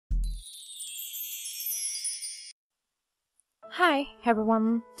Hi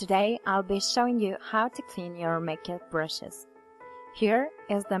everyone, today I'll be showing you how to clean your makeup brushes. Here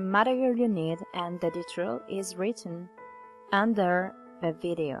is the material you need and the detail is written under the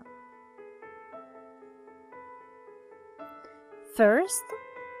video. First,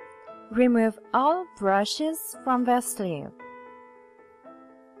 remove all brushes from the sleeve.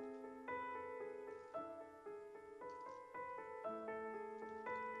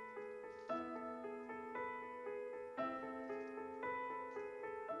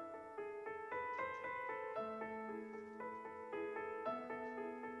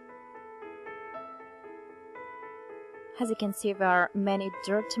 As you can see, there are many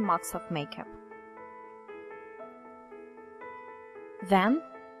dirty marks of makeup. Then,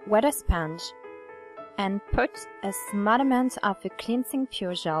 wet a sponge and put a small amount of the cleansing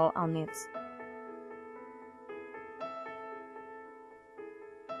pure gel on it.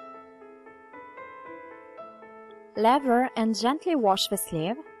 Lather and gently wash the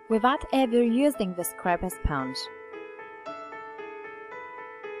sleeve without ever using the scrubber sponge.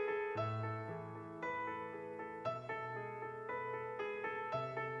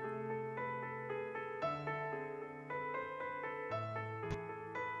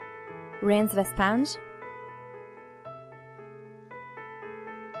 Rinse the sponge.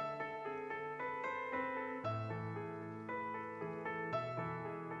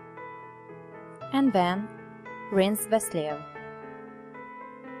 And then rinse the sleeve.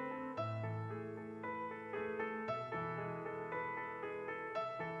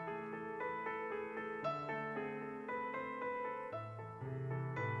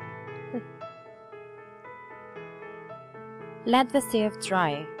 Let the sleeve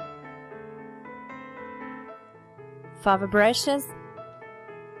dry. For the brushes,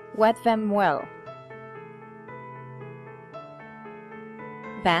 wet them well.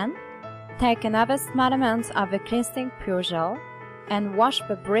 Then, take another small amount of the cleansing pure gel and wash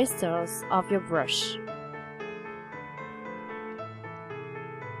the bristles of your brush.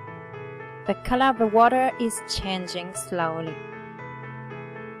 The color of the water is changing slowly.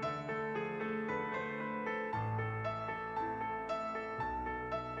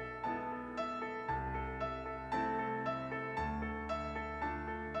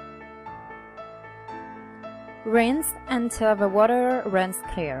 Rinse until the water runs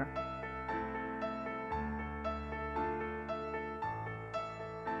clear.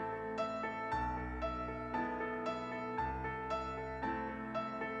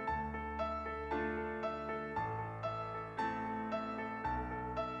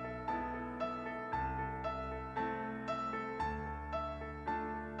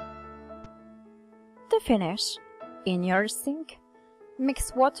 To finish, in your sink,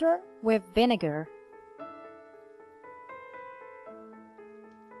 mix water with vinegar.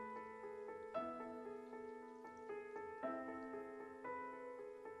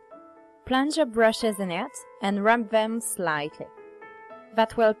 Plunge your brushes in it and rub them slightly.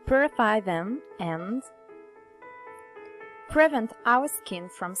 That will purify them and prevent our skin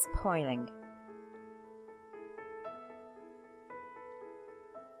from spoiling.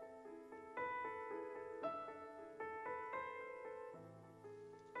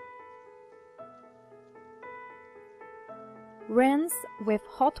 Rinse with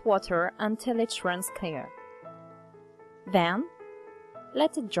hot water until it runs clear. Then,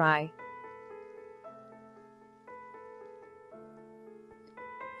 let it dry.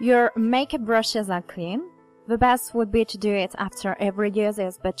 Your makeup brushes are clean. The best would be to do it after every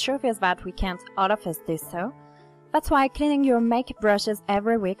use, but truth is that we can't all of us do so. That's why cleaning your makeup brushes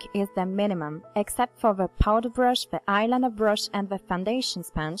every week is the minimum, except for the powder brush, the eyeliner brush and the foundation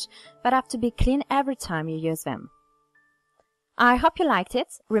sponge that have to be clean every time you use them. I hope you liked it.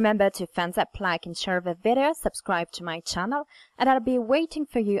 Remember to thumbs up, like and share the video, subscribe to my channel, and I'll be waiting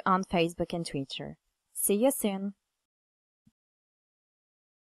for you on Facebook and Twitter. See you soon!